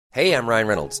Hey, I'm Ryan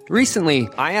Reynolds. Recently,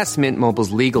 I asked Mint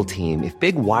Mobile's legal team if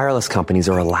big wireless companies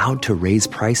are allowed to raise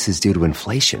prices due to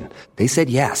inflation. They said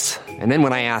yes. And then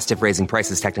when I asked if raising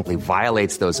prices technically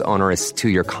violates those onerous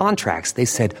two-year contracts, they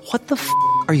said, "What the f***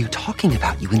 are you talking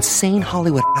about, you insane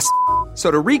Hollywood ass?" So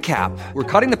to recap, we're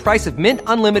cutting the price of Mint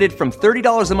Unlimited from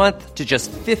 $30 a month to just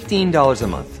 $15 a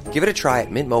month. Give it a try at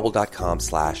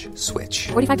mintmobile.com/switch.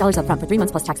 $45 up front for 3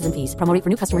 months plus taxes and fees. Promo rate for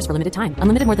new customers for limited time.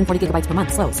 Unlimited more than 40 gigabytes per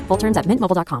month. Slows full terms at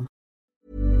mintmobile.com.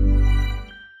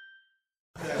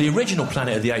 The original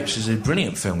Planet of the Apes is a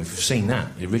brilliant film, if you've seen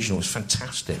that. The original is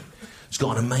fantastic. It's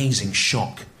got an amazing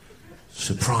shock,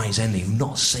 surprise ending. If you've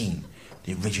not seen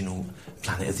the original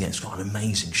Planet of the Apes, it's got an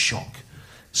amazing shock,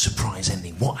 surprise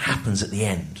ending. What happens at the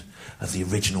end of the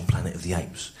original Planet of the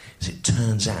Apes is it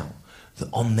turns out that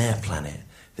on their planet,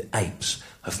 the apes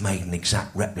have made an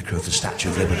exact replica of the Statue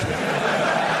of Liberty.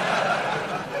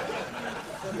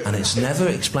 And it's never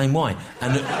explained why.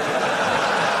 And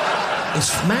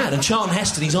it's mad. And Charlton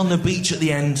Heston, he's on the beach at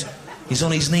the end. He's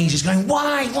on his knees. He's going,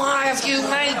 Why have you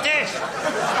made this?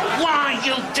 Why,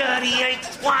 you dirty ape?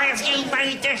 Why have you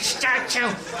made this statue?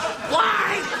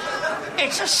 Why?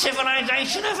 It's a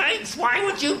civilization of apes. Why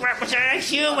would you represent a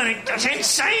human? It's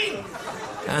insane.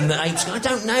 And the apes go, I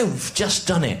don't know. We've just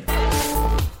done it.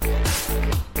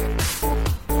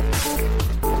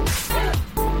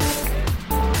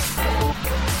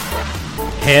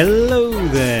 Hello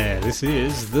there, this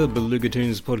is the Beluga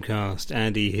Tunes podcast.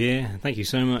 Andy here. Thank you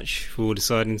so much for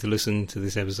deciding to listen to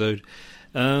this episode.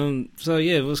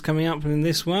 What's coming up in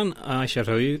this one? I shall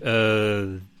tell you.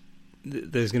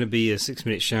 There's going to be a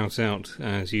 6-minute shout out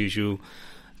as usual.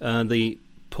 The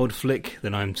pod flick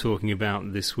that I'm talking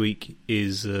about this week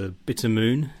is Bitter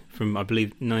Moon from, I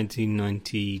believe,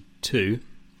 1992.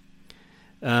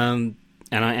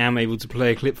 And I am able to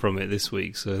play a clip from it this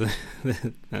week, so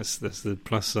that's the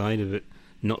plus side of it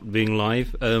not being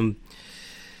live. I'm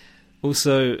going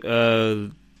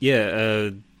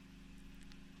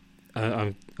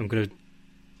to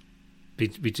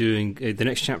be doing the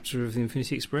next chapter of the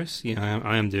Infinity Express. Yeah,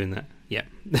 I am doing that. Yeah,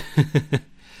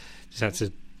 just had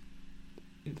to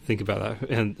think about that,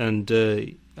 and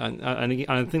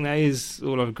I think that is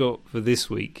all I've got for this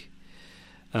week.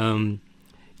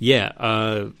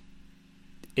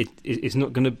 It's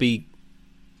not going to be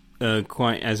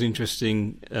quite as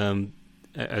interesting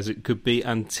as it could be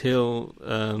until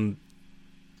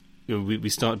we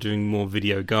start doing more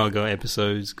Video Gaga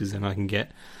episodes, because then I can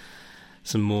get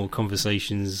some more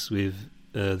conversations with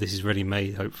This Is Ready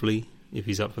Made, hopefully, if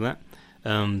he's up for that.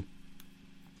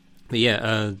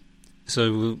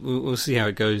 So we'll see how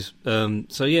it goes. I'll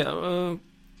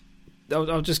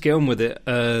just get on with it.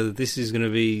 This is going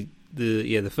to be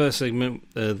the first segment,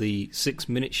 the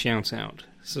 6-minute shout out.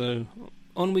 So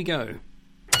on we go.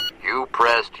 You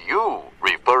pressed you,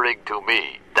 referring to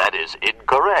me. That is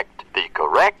incorrect. The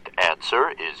correct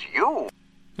answer is you.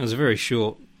 That was a very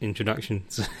short introduction.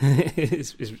 So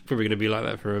it's probably going to be like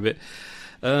that for a bit.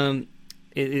 It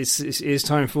is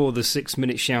time for the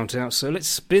 6-minute shout out. So let's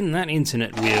spin that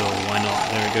internet wheel. Why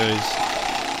not? There it goes.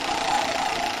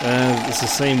 It's the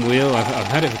same wheel. I've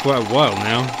had it for quite a while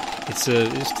now. It's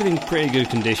still in pretty good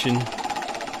condition.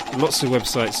 Lots of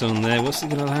websites on there. What's it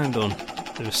going to land on?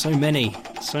 There are so many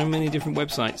different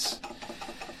websites.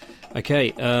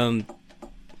 Okay. Now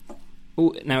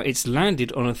it's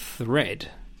landed on a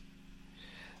thread.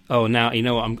 Oh, now you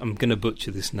know what? I'm going to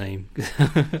butcher this name.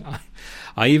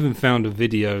 I even found a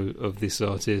video of this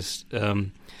artist.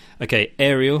 Okay,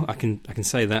 Ariel. I can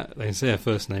say that. I can say her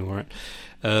first name, all right.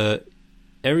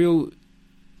 Ariel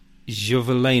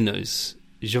Jovelanos.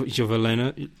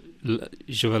 Jovelanos.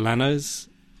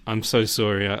 I'm so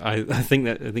sorry. I think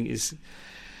it's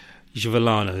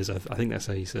Jovelanos. I think that's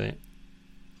how you say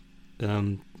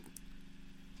it.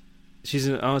 She's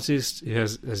an artist who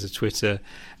has a Twitter,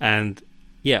 and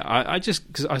yeah, I just,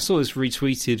 because I saw this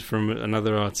retweeted from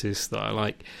another artist that I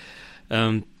like,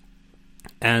 and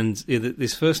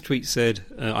this first tweet said,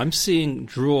 "I'm seeing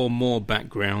draw more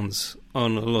backgrounds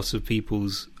on a lot of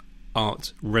people's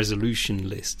art resolution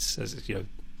lists as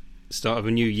start of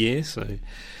a new year." So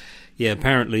yeah,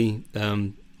 apparently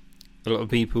a lot of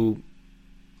people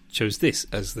chose this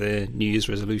as their New Year's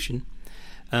resolution.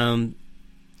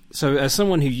 So as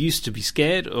someone who used to be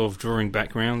scared of drawing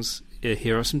backgrounds,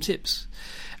 here are some tips.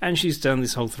 And she's done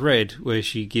this whole thread where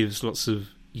she gives lots of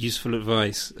useful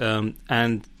advice,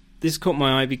 and this caught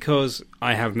my eye because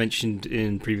I have mentioned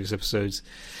in previous episodes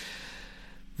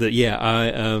that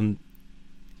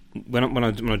when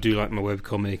I do like my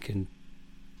webcomic, and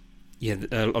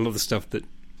a lot of the stuff that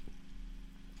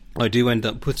I do end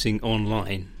up putting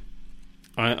online,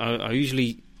 I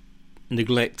usually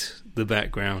neglect the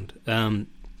background. And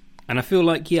I feel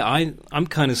like, I'm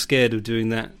kind of scared of doing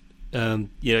that.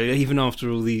 Even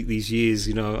after all these years,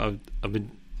 I've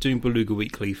been doing Beluga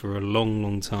Weekly for a long,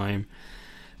 long time.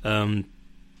 I'm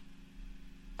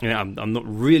not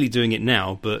really doing it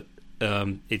now, but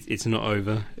it's not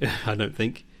over. I don't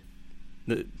think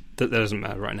that doesn't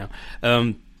matter right now.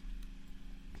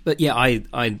 But yeah, I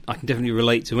can definitely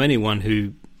relate to anyone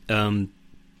who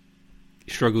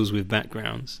struggles with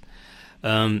backgrounds.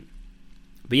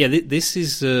 But yeah, this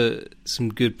is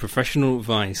some good professional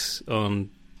advice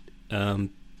on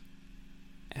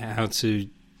how to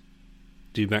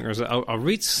do backgrounds. I'll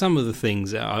read some of the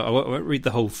things. I won't read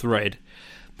the whole thread,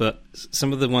 but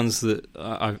some of the ones that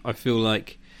I feel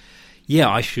like,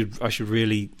 I should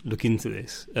really look into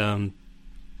this.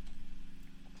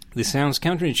 This sounds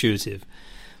counterintuitive,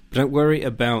 but don't worry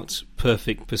about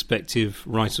perfect perspective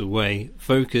right away.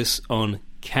 Focus on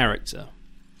character.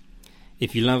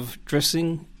 If you love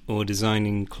dressing or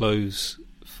designing clothes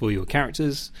for your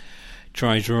characters,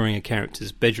 try drawing a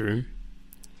character's bedroom.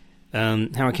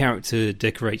 How a character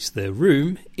decorates their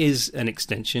room is an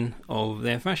extension of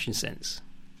their fashion sense.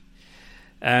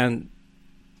 And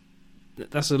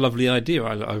that's a lovely idea.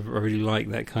 I really like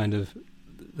that kind of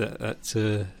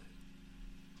that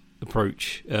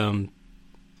approach.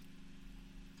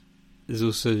 There's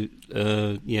also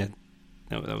that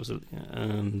was of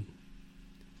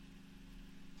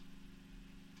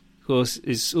course,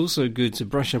 it's also good to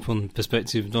brush up on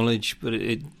perspective knowledge, but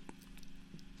it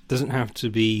doesn't have to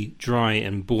be dry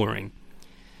and boring.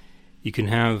 You can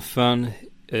have fun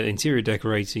interior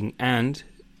decorating and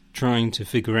trying to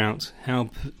figure out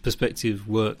how perspective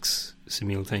works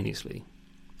simultaneously.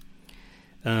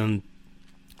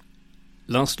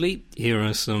 Lastly, here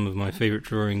are some of my favourite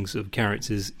drawings of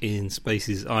characters in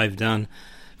spaces I've done.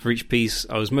 For each piece,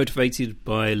 I was motivated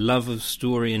by love of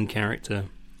story and character.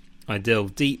 I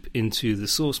delved deep into the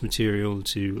source material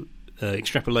to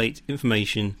extrapolate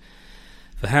information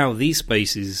for how these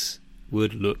spaces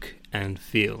would look and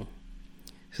feel.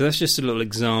 So that's just a little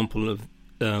example of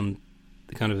the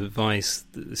kind of advice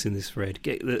that's in this thread.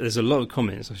 There's a lot of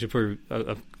comments.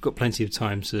 I've got plenty of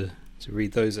time to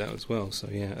read those out as well. So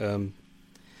yeah,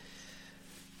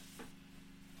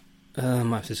 I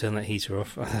might have to turn that heater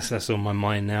off. That's on my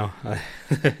mind now.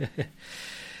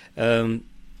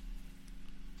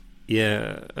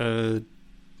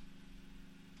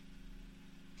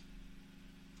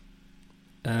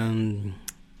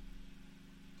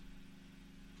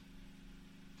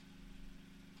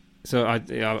 So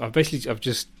I've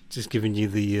just given you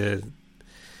the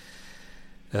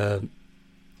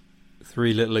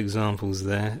three little examples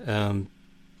there.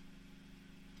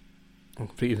 I've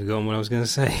completely forgotten what I was going to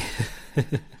say.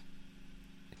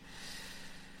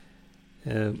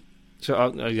 So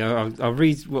I'll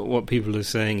read what people are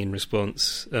saying in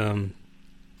response.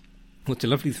 What a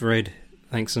lovely thread.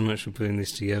 Thanks so much for putting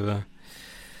this together.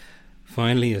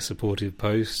 Finally, a supportive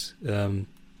post. I'm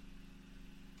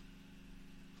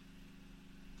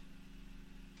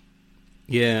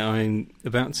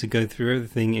about to go through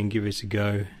everything and give it a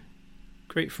go.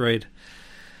 Great thread.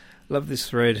 Love this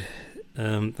thread.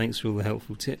 Thanks for all the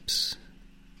helpful tips.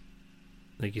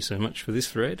 Thank you so much for this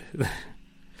thread.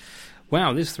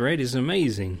 Wow, this thread is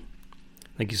amazing.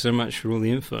 Thank you so much for all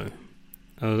the info.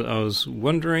 I was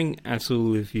wondering at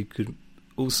all if you could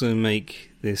also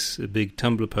make this a big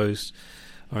Tumblr post,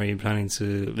 or are you planning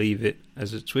to leave it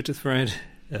as a Twitter thread?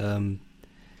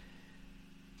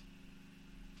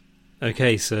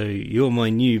 Okay, so you're my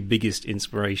new biggest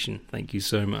inspiration. Thank you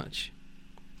so much.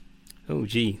 Oh,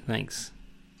 gee, thanks.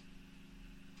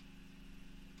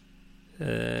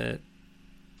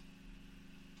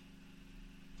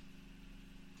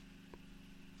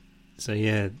 So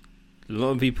yeah, a lot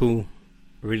of people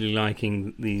really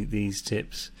liking these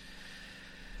tips.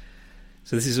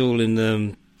 So this is all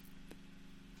in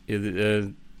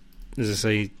as I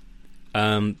say,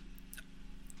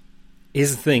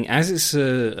 here's the thing, as it's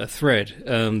a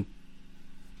thread,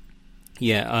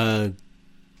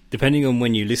 depending on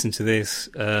when you listen to this,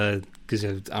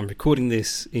 because I'm recording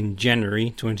this in January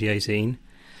 2018,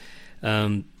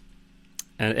 and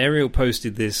Ariel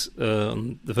posted this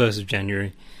on the 1st of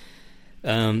January.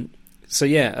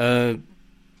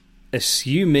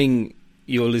 Assuming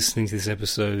you're listening to this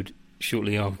episode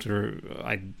shortly after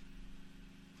I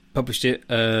published it,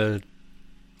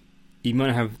 you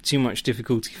might have too much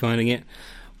difficulty finding it.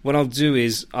 What I'll do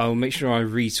is I'll make sure I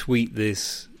retweet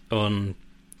this on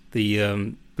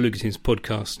the Beluga Tunes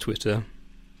podcast Twitter.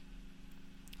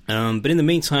 But in the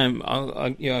meantime,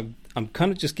 I'm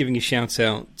kind of just giving a shout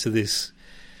out to this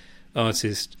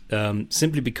artist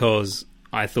simply because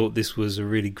I thought this was a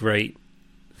really great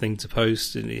thing to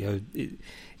post, and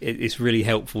it's really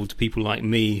helpful to people like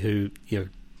me who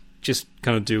just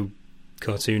kind of do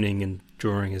cartooning and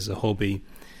drawing as a hobby.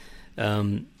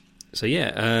 So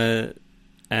yeah,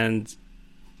 and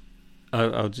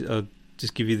I'll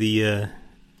just give you the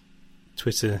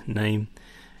Twitter name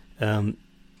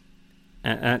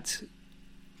at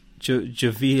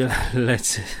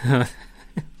Jovialetti.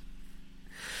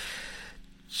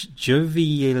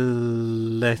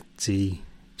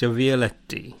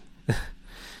 Jovialetti.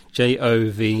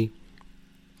 Joviellety.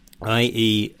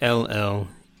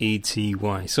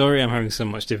 Sorry, I'm having so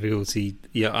much difficulty.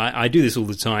 Yeah, I do this all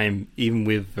the time, even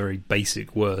with very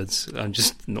basic words. I'm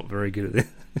just not very good at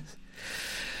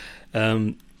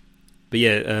it. But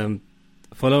yeah,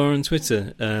 follow her on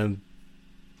Twitter.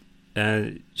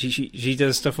 She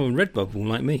does stuff on Redbubble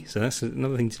like me, so that's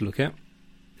another thing to look at.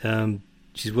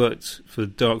 She's worked for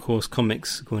Dark Horse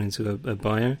Comics, according to her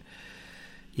bio.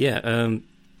 Yeah,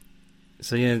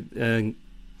 so yeah,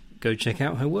 go check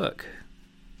out her work.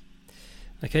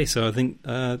 Okay, so I think,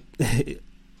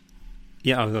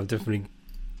 yeah, I've definitely,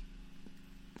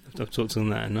 I've talked on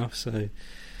that enough. So,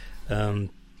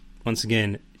 once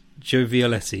again,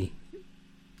 Jovialetti.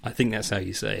 I think that's how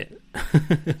you say it.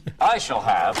 I shall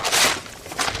have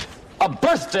a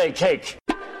birthday cake.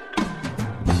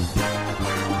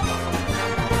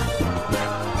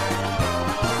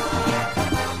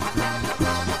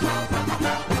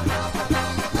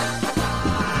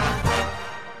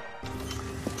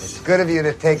 It's good of you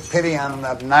to take pity on an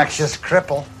obnoxious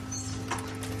cripple.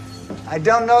 I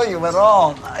don't know you at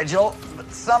all, Nigel,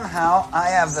 but somehow I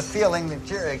have the feeling that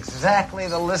you're exactly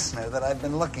the listener that I've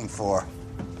been looking for.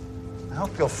 I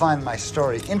hope you'll find my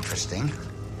story interesting.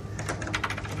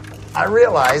 I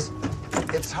realize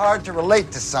it's hard to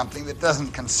relate to something that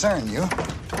doesn't concern you.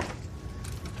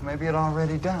 Maybe it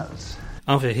already does.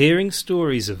 After hearing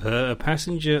stories of her, a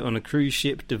passenger on a cruise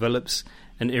ship develops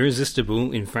an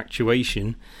irresistible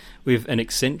infatuation with an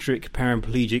eccentric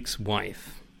paraplegic's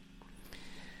wife.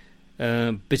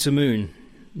 Bitter Moon,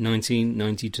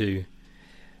 1992.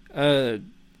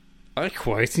 I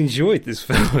quite enjoyed this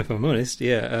film, if I'm honest.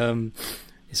 Yeah,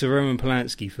 it's a Roman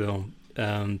Polanski film.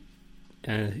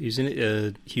 Who's in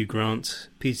it? Hugh Grant,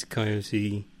 Peter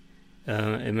Coyote,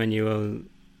 Emmanuel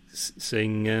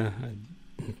Singh.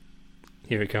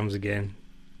 Here it comes again.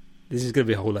 This is going to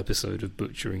be a whole episode of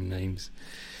butchering names.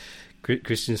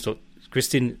 Kristen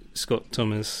Scott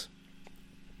Thomas.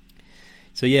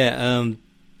 So yeah,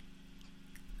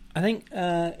 I think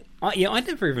I'd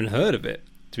never even heard of it,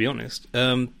 to be honest.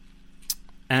 And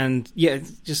yeah,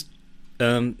 it's just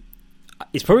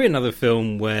it's probably another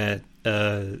film where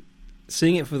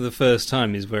seeing it for the first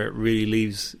time is where it really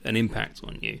leaves an impact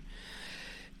on you.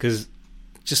 Because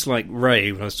just like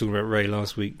Ray, when I was talking about Ray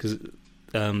last week, because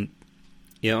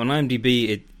yeah, on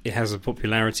IMDb it has a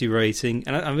popularity rating,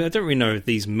 and I mean I don't really know if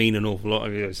these mean an awful lot.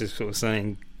 I was just sort of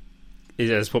saying it's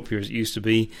as popular as it used to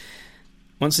be.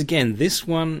 Once again, this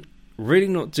one really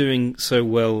not doing so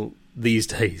well these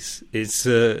days. It's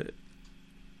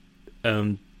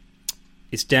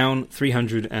down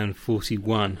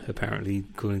 341 apparently,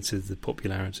 according to the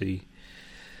popularity.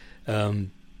 And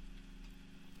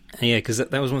yeah, because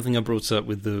that was one thing I brought up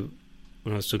with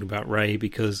when I was talking about Ray,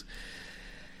 because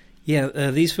yeah,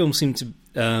 these films seem to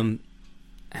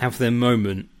have their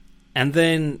moment, and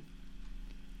then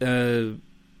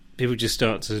people just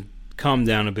start to calm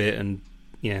down a bit, and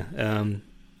yeah,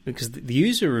 because the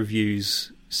user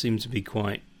reviews seem to be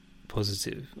quite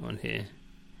positive on here.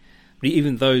 But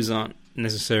even those aren't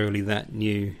necessarily that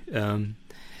new. And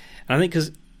I think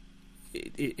because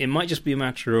it might just be a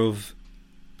matter of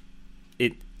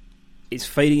it's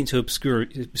fading into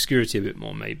obscurity a bit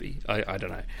more, maybe. I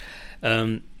don't know.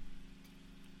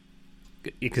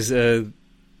 Because I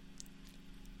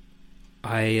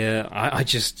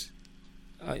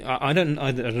don't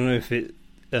know if it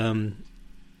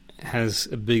has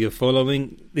a bigger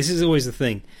following. This is always the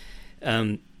thing.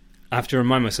 I have to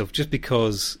remind myself, just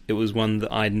because it was one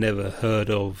that I'd never heard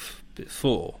of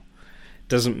before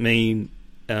doesn't mean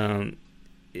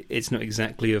it's not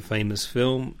exactly a famous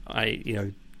film.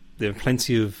 There are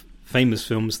plenty of famous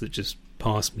films that just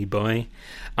passed me by.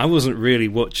 I wasn't really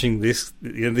watching this.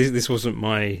 This wasn't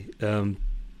my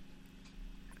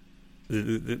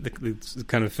the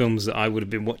kind of films that I would have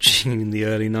been watching in the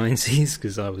early 90s,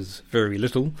 because I was very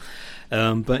little.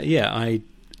 But yeah, I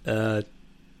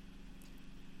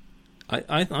thought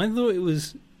it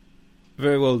was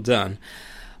very well done.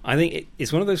 I think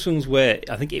it's one of those films where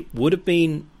I think it would have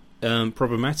been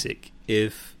problematic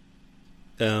if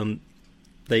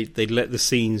they'd let the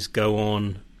scenes go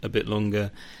on a bit longer.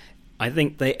 I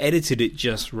think they edited it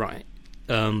just right.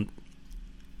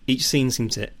 each scene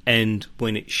seems to end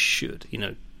when it should. You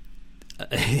know,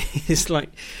 it's like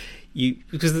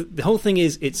because the whole thing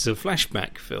is it's a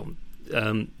flashback film.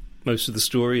 Most of the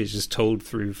story is just told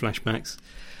through flashbacks,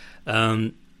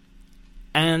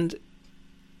 and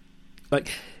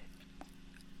like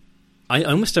I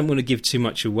almost don't want to give too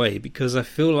much away because I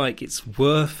feel like it's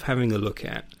worth having a look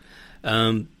at.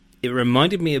 It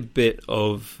reminded me a bit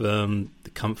of The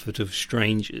Comfort of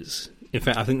Strangers. In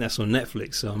fact, I think that's on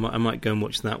Netflix, so I might go and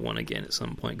watch that one again at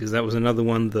some point, because that was another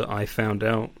one that I found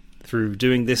out through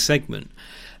doing this segment.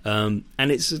 And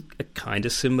it's a kind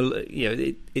of similar, you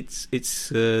know, it's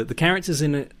the characters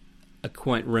in it are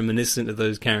quite reminiscent of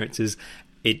those characters.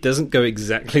 It doesn't go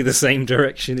exactly the same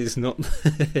direction. It's not,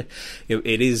 you know,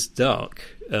 it is dark.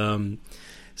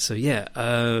 So yeah,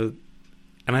 and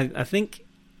I think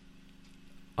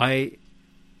I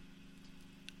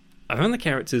found the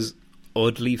characters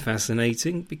oddly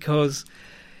fascinating because,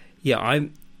 yeah, I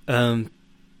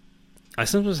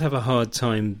sometimes have a hard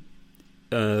time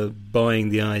buying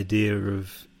the idea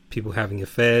of people having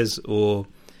affairs or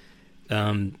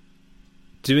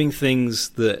doing things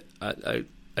that are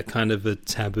kind of a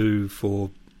taboo for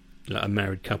a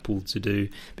married couple to do,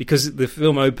 because the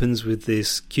film opens with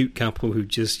this cute couple who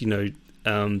just, you know,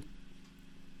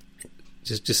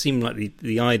 just seem like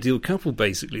the ideal couple.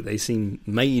 Basically, they seem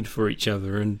made for each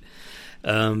other, and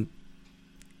there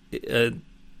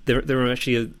are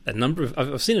actually a number of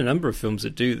I've seen a number of films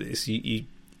that do this. You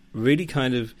really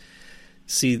kind of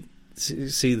see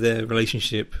their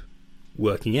relationship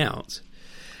working out,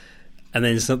 and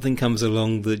then something comes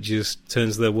along that just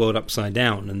turns their world upside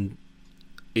down, and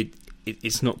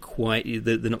it's not quite,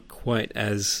 they're not quite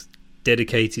as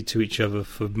dedicated to each other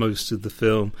for most of the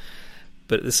film,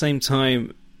 but at the same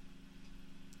time,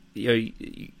 you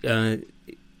know,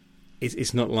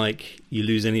 it's not like you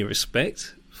lose any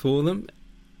respect for them.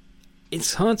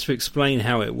 It's hard to explain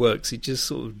how it works. It just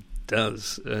sort of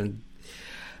does, and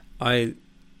I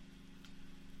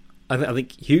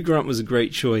think Hugh Grant was a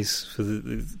great choice for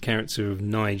the character of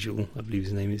Nigel, I believe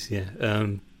his name is. Yeah,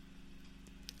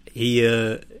 he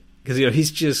because, you know, he's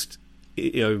just,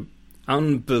 you know,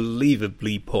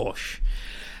 unbelievably posh,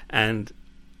 and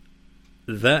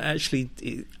that actually,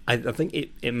 I think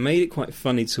it made it quite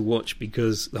funny to watch,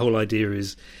 because the whole idea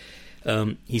is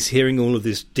he's hearing all of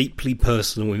this deeply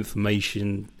personal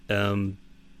information,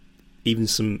 even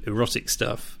some erotic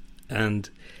stuff,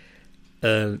 and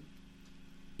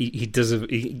he gives a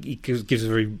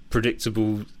very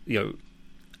predictable, you know,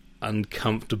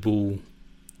 uncomfortable,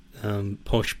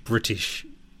 posh British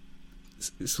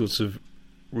sort of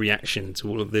reaction to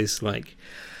all of this. Like,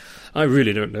 I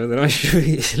really don't know that I should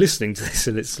be listening to this,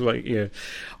 and it's like, you know,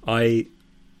 I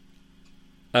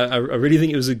really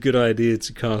think it was a good idea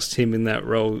to cast him in that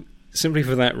role, simply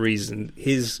for that reason.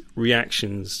 His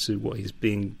reactions to what he's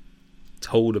being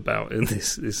told about in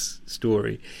this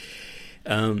story,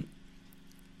 because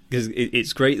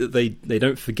it's great that they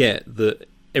don't forget that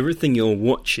everything you're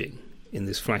watching in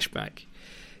this flashback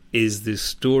is this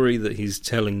story that he's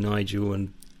telling Nigel,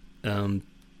 and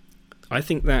I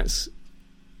think that's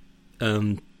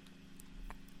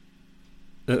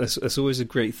always a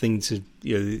great thing to,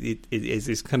 you know,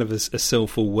 it's kind of a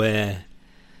self-aware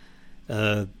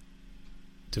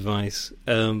device.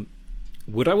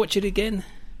 Would I watch it again?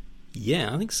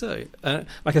 Yeah, I think so.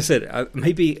 Like I said,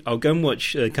 maybe I'll go and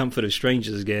watch Comfort of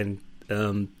Strangers again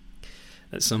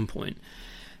at some point,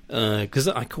 because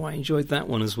I quite enjoyed that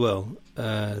one as well.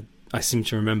 I seem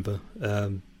to remember.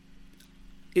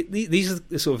 These are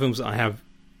the sort of films that I have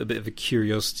a bit of a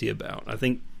curiosity about. I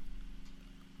think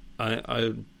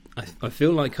I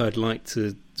feel like I'd like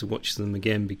to watch them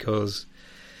again, because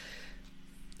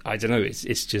I don't know,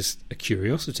 it's just a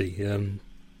curiosity.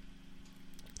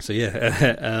 So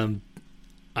yeah,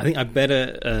 I think I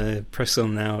better press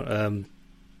on now.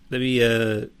 Let me.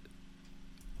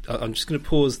 I'm just going to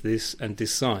pause this and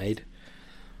decide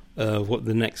what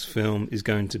the next film is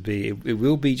going to be. It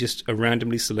will be just a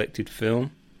randomly selected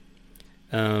film.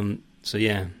 So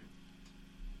yeah.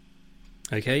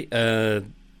 Okay.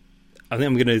 I think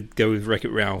I'm going to go with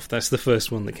Wreck-It Ralph. That's the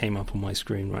first one that came up on my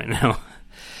screen right now.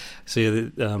 So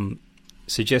yeah,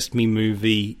 Suggest Me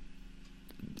movie.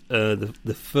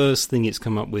 The first thing it's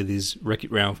come up with is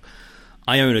Wreck-It Ralph.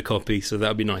 I own a copy, so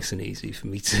that'll be nice and easy for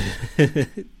me to.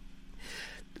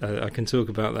 I can talk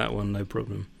about that one, no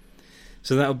problem.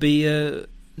 So that'll be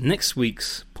next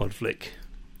week's Podflick.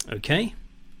 Okay.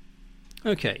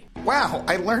 Wow,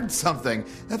 I learned something.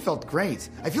 That felt great.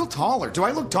 I feel taller. Do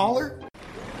I look taller?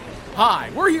 Hi,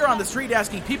 we're here on the street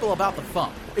asking people about the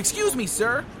Fump. Excuse me,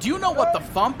 sir, do you know what the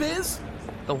Fump is?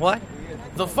 The what?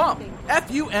 The Fump.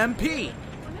 F-U-M-P.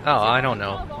 Oh, I don't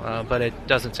know, but it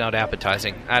doesn't sound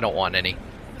appetizing. I don't want any.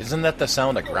 Isn't that the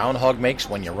sound a groundhog makes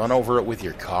when you run over it with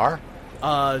your car?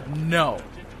 No.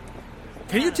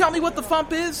 Can you tell me what the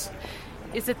Fump is?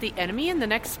 Is it the enemy in the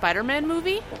next Spider-Man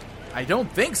movie? I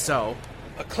don't think so.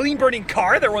 A clean-burning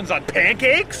car that runs on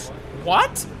pancakes?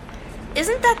 What?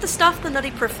 Isn't that the stuff the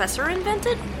Nutty Professor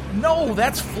invented? No,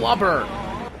 that's Flubber.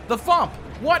 The Fump.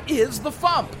 What is the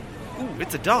Fump? Ooh,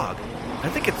 it's a dog. I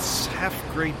think it's half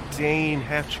Great Dane,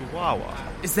 half Chihuahua.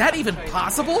 Is that even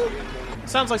possible?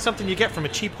 Sounds like something you get from a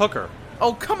cheap hooker.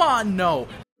 Oh, come on, no.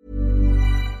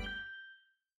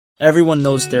 Everyone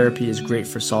knows therapy is great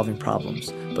for solving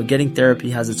problems, but getting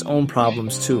therapy has its own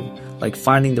problems too, like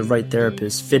finding the right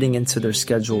therapist, fitting into their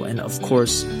schedule, and of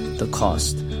course, the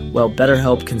cost. Well,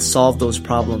 BetterHelp can solve those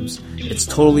problems. It's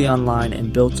totally online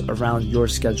and built around your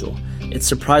schedule. It's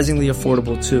surprisingly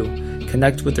affordable too.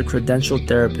 Connect with a credentialed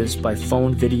therapist by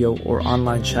phone, video, or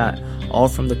online chat, all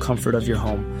from the comfort of your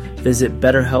home. Visit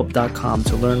BetterHelp.com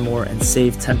to learn more and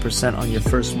save 10% on your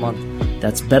first month.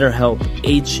 That's BetterHelp,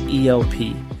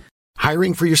 H-E-L-P.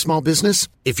 Hiring for your small business?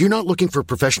 If you're not looking for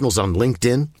professionals on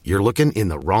LinkedIn, you're looking in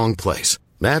the wrong place.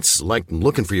 That's like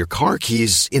looking for your car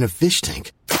keys in a fish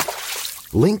tank.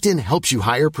 LinkedIn helps you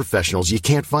hire professionals you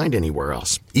can't find anywhere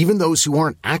else, even those who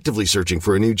aren't actively searching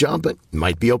for a new job but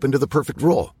might be open to the perfect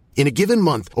role. In a given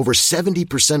month, over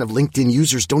 70% of LinkedIn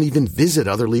users don't even visit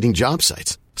other leading job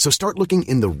sites. So start looking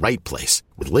in the right place.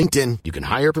 With LinkedIn, you can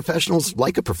hire professionals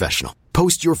like a professional.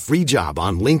 Post your free job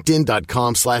on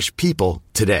linkedin.com/people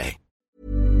today.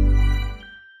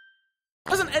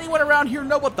 Doesn't anyone around here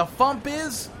know what the Fump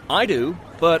is? I do,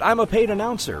 but I'm a paid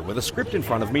announcer with a script in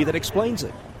front of me that explains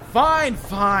it. Fine.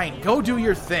 Go do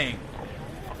your thing.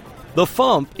 The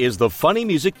Fump is the Funny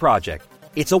Music Project.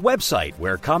 It's a website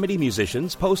where comedy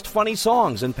musicians post funny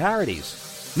songs and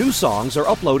parodies. New songs are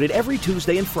uploaded every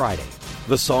Tuesday and Friday.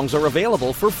 The songs are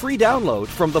available for free download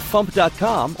from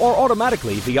thefump.com or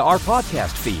automatically via our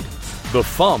podcast feed. The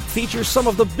Fump features some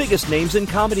of the biggest names in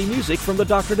comedy music from the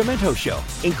Dr. Demento Show,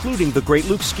 including the great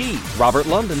Luke Ski, Robert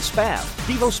London Spav,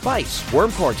 Devo Spice, Worm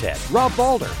Quartet, Rob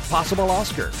Balder, Possible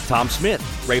Oscar, Tom Smith,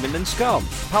 Raymond and Scum,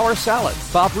 Power Salad,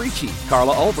 Bob Ricci,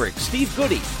 Carla Ulbrich, Steve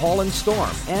Goody, Paul and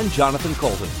Storm, and Jonathan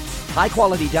Colton.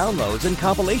 High-quality downloads and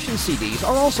compilation CDs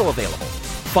are also available.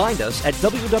 Find us at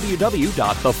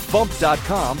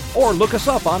www.thefump.com or look us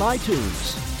up on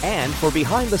iTunes. And for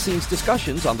behind-the-scenes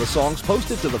discussions on the songs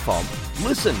posted to The Fump,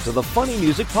 listen to the Funny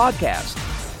Music Podcast.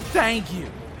 Thank you.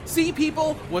 See,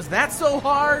 people, was that so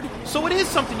hard? So it is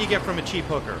something you get from a cheap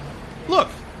hooker. Look,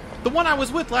 the one I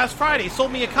was with last Friday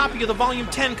sold me a copy of the Volume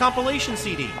 10 compilation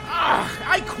CD.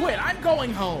 I quit. I'm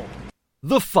going home.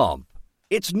 The Fump.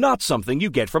 It's not something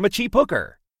you get from a cheap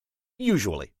hooker.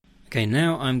 Usually. Okay,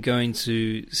 now I'm going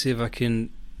to see if I can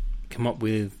come up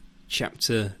with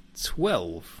Chapter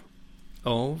 12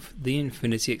 of The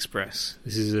Infinity Express.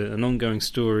 This is an ongoing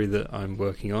story that I'm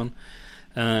working on,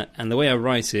 and the way I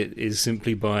write it is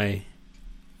simply by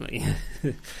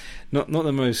not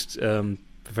the most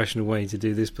professional way to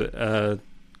do this, but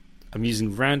I'm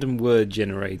using random word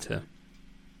generator,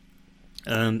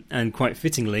 and quite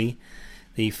fittingly,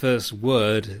 the first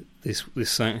word this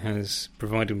site has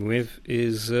provided me with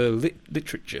is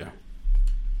literature.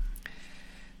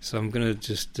 So I'm going to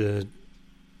just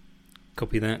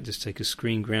copy that, just take a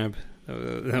screen grab.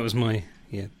 That was my...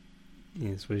 Yeah,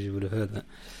 I suppose you would have heard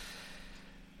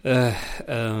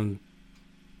that.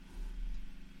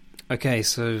 Okay,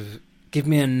 so give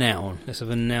me a noun. Let's have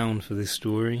a noun for this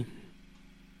story.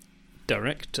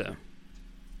 Director.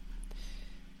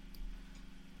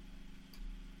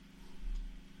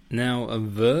 Now a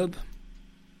verb.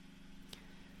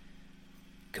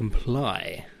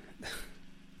 Comply.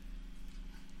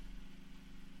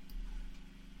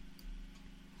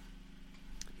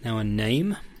 Now a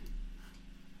name.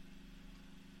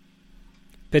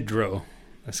 Pedro.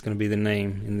 That's going to be the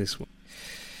name in this one.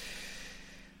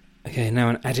 Okay, now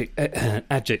an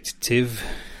adjective.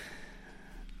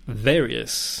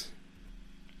 Various.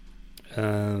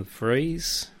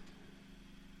 Phrase.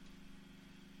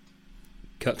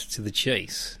 Cut to the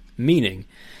chase. Meaning,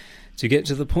 to get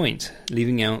to the point,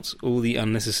 leaving out all the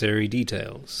unnecessary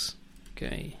details.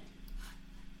 Okay.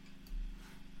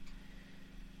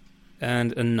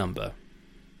 And a number.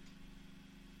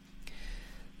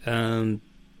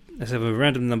 Let's have a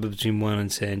random number between 1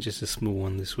 and 10, just a small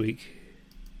one this week.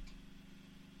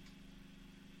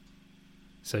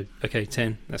 So, okay,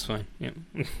 10, that's fine. Yeah.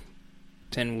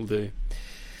 10 will do.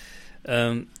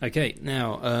 Okay,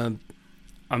 now,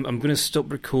 I'm going to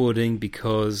stop recording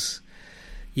because,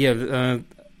 I'm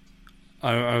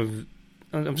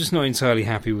just not entirely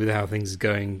happy with how things are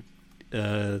going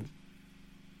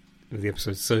with the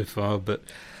episode so far, but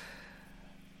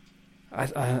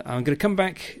I'm going to come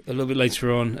back a little bit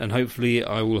later on, and hopefully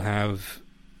I will have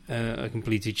a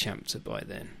completed chapter by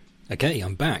then. Okay,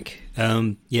 I'm back.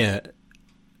 Yeah,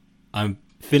 I'm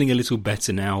feeling a little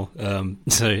better now,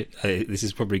 so this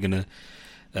is probably going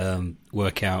to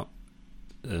work out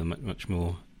much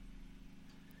more.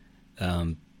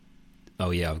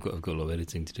 Oh yeah, I've got a lot of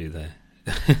editing to do there.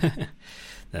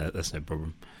 No, that's no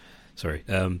problem. Sorry.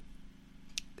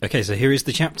 Okay, so here is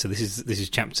the chapter. This is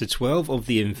chapter 12 of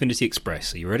the Infinity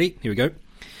Express. Are you ready? Here we go.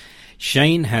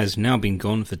 Shane has now been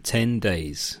gone for 10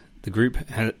 days. The group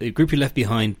he left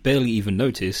behind barely even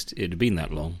noticed it had been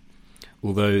that long,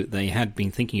 although they had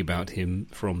been thinking about him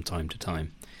from time to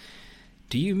time.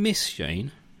 "Do you miss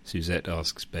Shane?" Suzette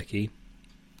asks Becky.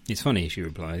 "It's funny," she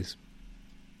replies.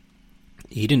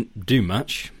 "He didn't do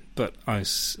much, but I'm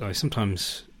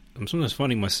sometimes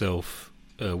finding myself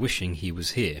wishing he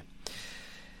was here."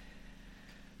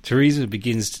 Teresa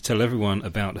begins to tell everyone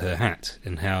about her hat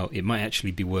and how it might actually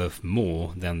be worth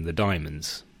more than the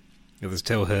diamonds. Others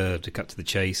tell her to cut to the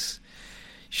chase.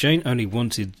 Shane only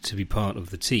wanted to be part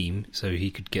of the team so he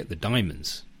could get the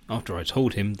diamonds. After I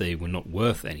told him they were not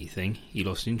worth anything, he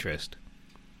lost interest.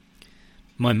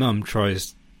 My mum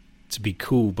tries to be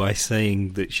cool by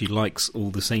saying that she likes all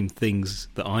the same things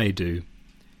that I do,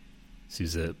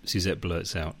 Suzette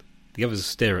blurts out. The others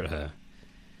stare at her.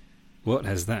 "What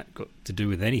has that got to do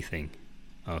with anything?"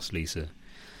 asks Lisa.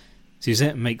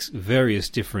 Suzette makes various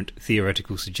different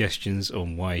theoretical suggestions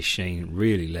on why Shane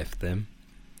really left them.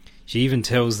 She even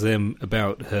tells them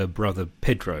about her brother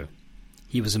Pedro.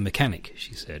 "He was a mechanic,"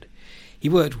 she said. "He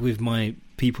worked with my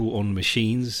people on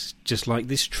machines just like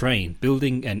this train.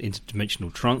 Building an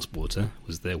interdimensional transporter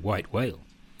was their white whale."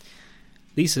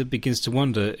 Lisa begins to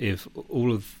wonder if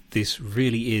all of this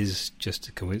really is just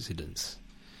a coincidence.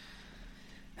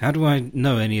 "How do I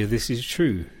know any of this is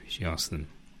true?" she asks them.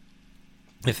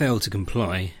 They fail to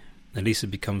comply, and Lisa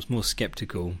becomes more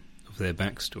sceptical of their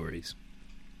backstories.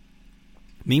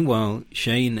 Meanwhile,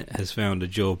 Shane has found a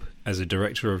job as a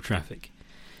director of traffic.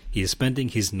 He is spending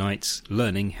his nights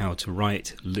learning how to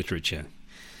write literature.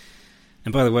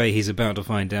 And by the way, he's about to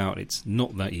find out it's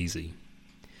not that easy.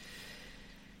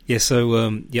 Yeah, so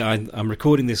I'm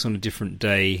recording this on a different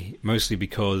day, mostly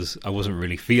because I wasn't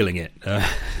really feeling it the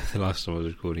last time I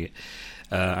was recording it.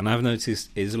 And I've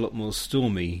noticed it's a lot more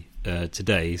stormy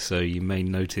today, so you may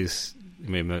notice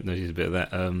a bit of that.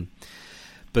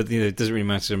 But it doesn't really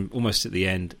matter. I'm almost at the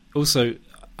end. Also,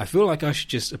 I feel like I should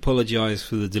just apologise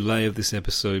for the delay of this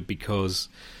episode because,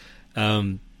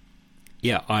 I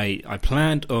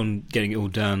planned on getting it all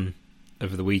done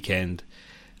over the weekend.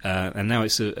 And now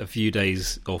it's a few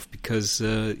days off because,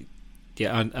 I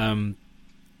kind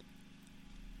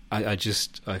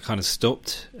of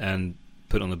stopped and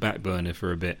put on the back burner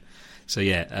for a bit. So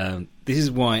this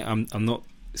is why I'm not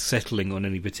settling on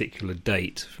any particular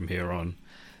date from here on.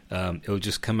 It'll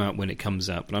just come out when it comes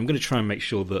out, but I'm going to try and make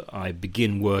sure that I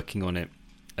begin working on it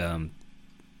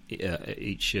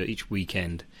each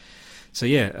weekend. So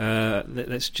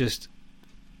let's just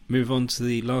move on to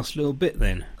the last little bit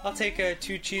then. I'll take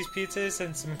 2 cheese pizzas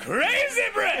and some crazy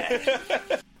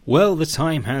bread! Well, the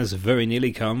time has very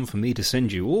nearly come for me to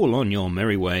send you all on your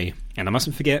merry way. And I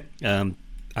mustn't forget, I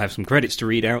have some credits to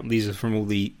read out. These are from all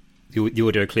the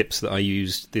audio clips that I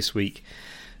used this week.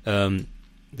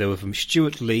 They were from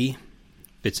Stuart Lee,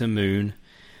 Bitter Moon,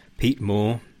 Pete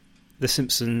Moore, The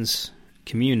Simpsons,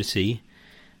 Community,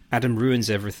 Adam Ruins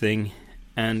Everything,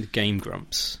 and Game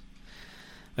Grumps.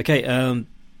 Okay,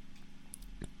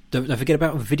 don't forget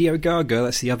about Video Gaga.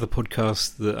 That's the other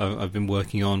podcast that I've been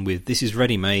working on with. This is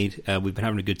Ready Made. We've been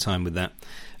having a good time with that.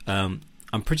 I'm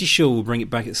pretty sure we'll bring it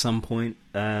back at some point.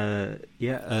 And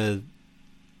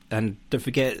don't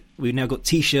forget, we've now got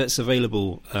T-shirts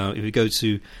available. If you go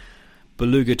to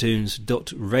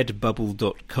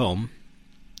belugatoons.redbubble.com,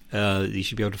 you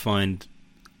should be able to find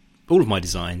all of my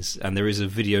designs, and there is a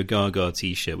Video Gaga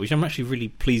T-shirt, which I'm actually really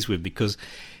pleased with because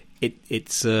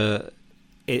it's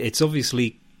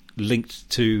obviously linked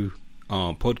to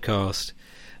our podcast,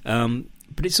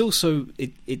 but it's also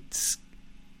it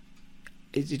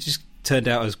just turned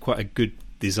out as quite a good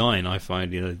design. I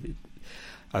find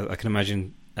I can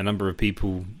imagine a number of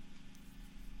people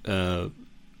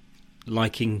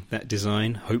liking that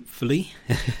design, hopefully.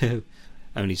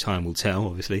 Only time will tell,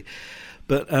 obviously.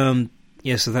 But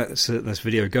so that's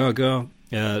Video Gaga.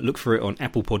 Look for it on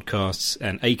Apple Podcasts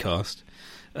and Acast.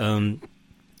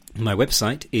 My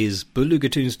website is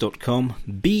belugatoons.com,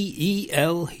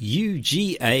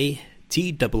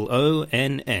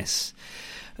 BELUGATOONS.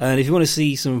 And if you want to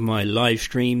see some of my live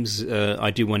streams, I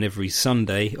do one every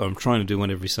Sunday, or I'm trying to do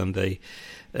one every Sunday.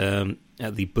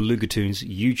 at the Beluga Tunes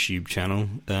YouTube channel.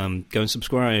 Go and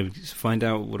subscribe, find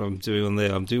out what I'm doing on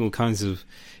there. I'm doing all kinds of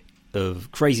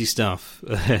crazy stuff.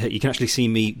 You can actually see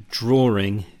me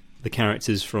drawing the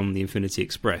characters from the Infinity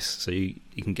Express, so you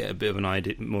can get a bit of an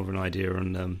idea, more of an idea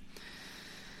on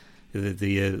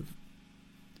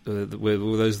where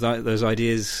all those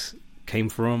ideas came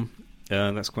from.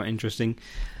 That's quite interesting.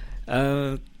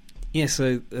 So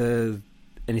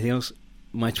anything else?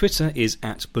 My Twitter is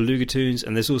at BelugaTunes,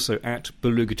 and there's also at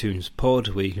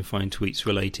BelugaTunesPod, where you can find tweets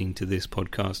relating to this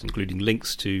podcast, including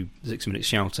links to 6 Minute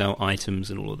Shout-Out items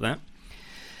and all of that.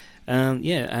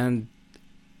 And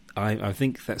I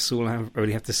think that's all I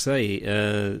really have to say.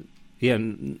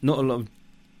 Not a lot of...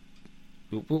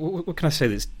 What can I say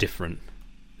that's different?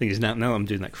 The thing is, now I'm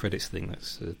doing that credits thing,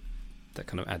 that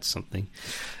kind of adds something.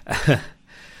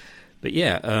 But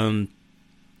yeah,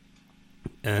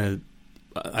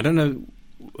 I don't know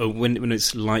when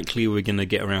it's likely we're going to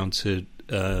get around to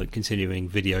continuing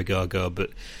Video Gaga, but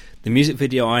the music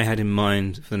video I had in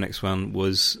mind for the next one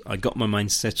was I Got My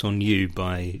Mind Set on You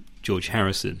by George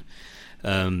Harrison,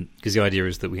 because the idea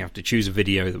is that we have to choose a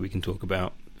video that we can talk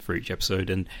about for each episode.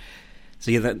 And so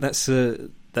yeah, that's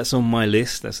on my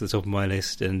list. That's the top of my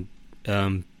list, and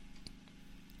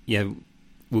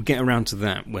we'll get around to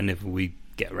that whenever we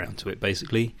get around to it,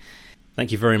 basically.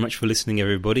 Thank you very much for listening,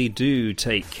 everybody. Do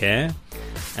take care,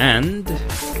 and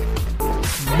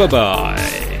bye-bye.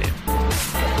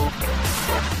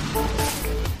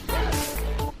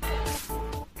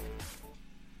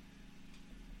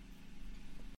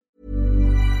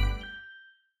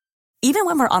 Even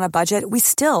when we're on a budget, we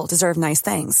still deserve nice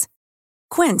things.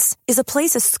 Quince is a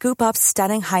place to scoop up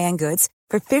stunning high-end goods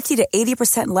for 50 to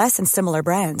 80% less than similar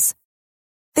brands.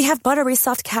 They have buttery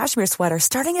soft cashmere sweaters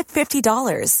starting at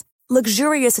 $50,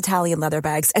 luxurious Italian leather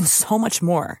bags, and so much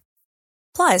more.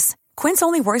 Plus, Quince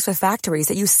only works with factories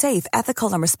that use safe,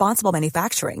 ethical, and responsible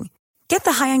manufacturing. Get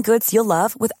the high-end goods you'll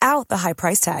love without the high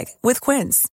price tag with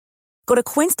Quince. Go to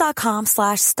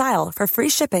quince.com/style for free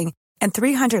shipping and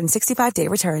 365-day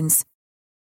returns.